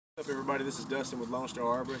What's up, everybody? This is Dustin with Lone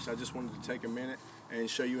Star Arborists. I just wanted to take a minute and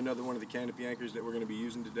show you another one of the canopy anchors that we're going to be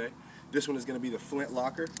using today. This one is going to be the Flint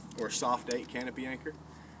Locker, or Soft 8 canopy anchor,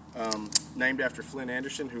 named after Flint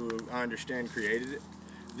Anderson, who I understand created it.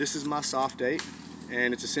 This is my Soft 8,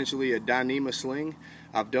 and it's essentially a dyneema sling.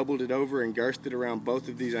 I've doubled it over and girthed it around both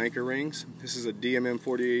of these anchor rings. This is a DMM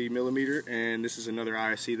 40mm, and this is another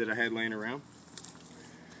ISC that I had laying around.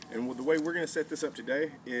 And the way we're going to set this up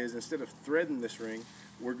today is, instead of threading this ring,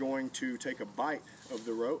 we're going to take a bite of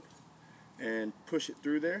the rope and push it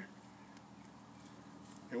through there.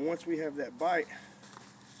 And once we have that bite,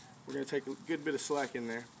 we're going to take a good bit of slack in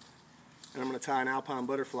there, and I'm going to tie an alpine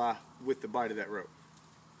butterfly with the bite of that rope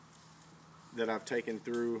that I've taken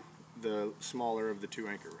through the smaller of the two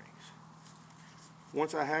anchor rings.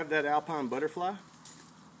 Once I have that alpine butterfly,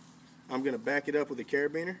 I'm going to back it up with a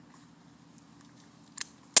carabiner.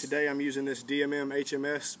 Today I'm using this DMM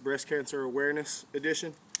HMS Breast Cancer Awareness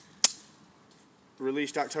Edition,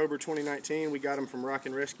 released October 2019. We got them from Rock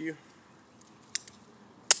and Rescue,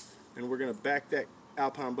 and we're going to back that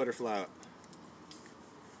alpine butterfly up.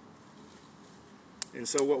 And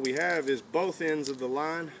so what we have is both ends of the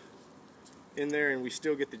line in there, and we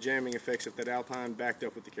still get the jamming effects of that alpine backed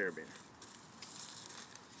up with the carabiner.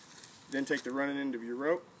 Then take the running end of your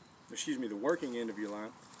rope, the working end of your line,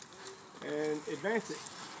 and advance it.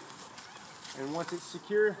 And once it's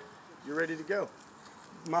secure, you're ready to go.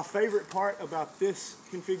 My favorite part about this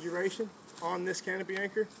configuration on this canopy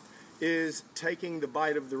anchor is taking the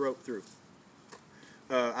bite of the rope through.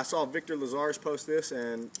 I saw Victor Lazars post this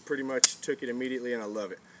and pretty much took it immediately, and I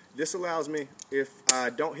love it. This allows me, if I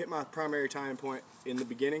don't hit my primary tying point in the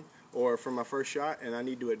beginning or from my first shot and I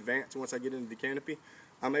need to advance once I get into the canopy,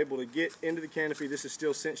 I'm able to get into the canopy. This is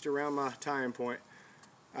still cinched around my tying point.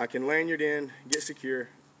 I can lanyard in, get secure,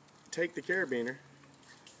 take the carabiner,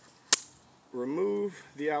 remove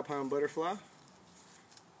the alpine butterfly,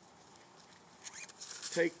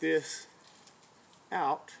 take this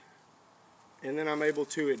out, and then I'm able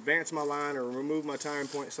to advance my line or remove my tying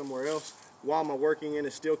point somewhere else while my working end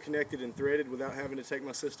is still connected and threaded without having to take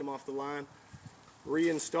my system off the line.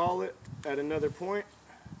 Reinstall it at another point,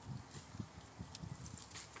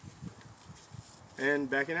 and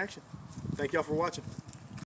back in action. Thank y'all for watching.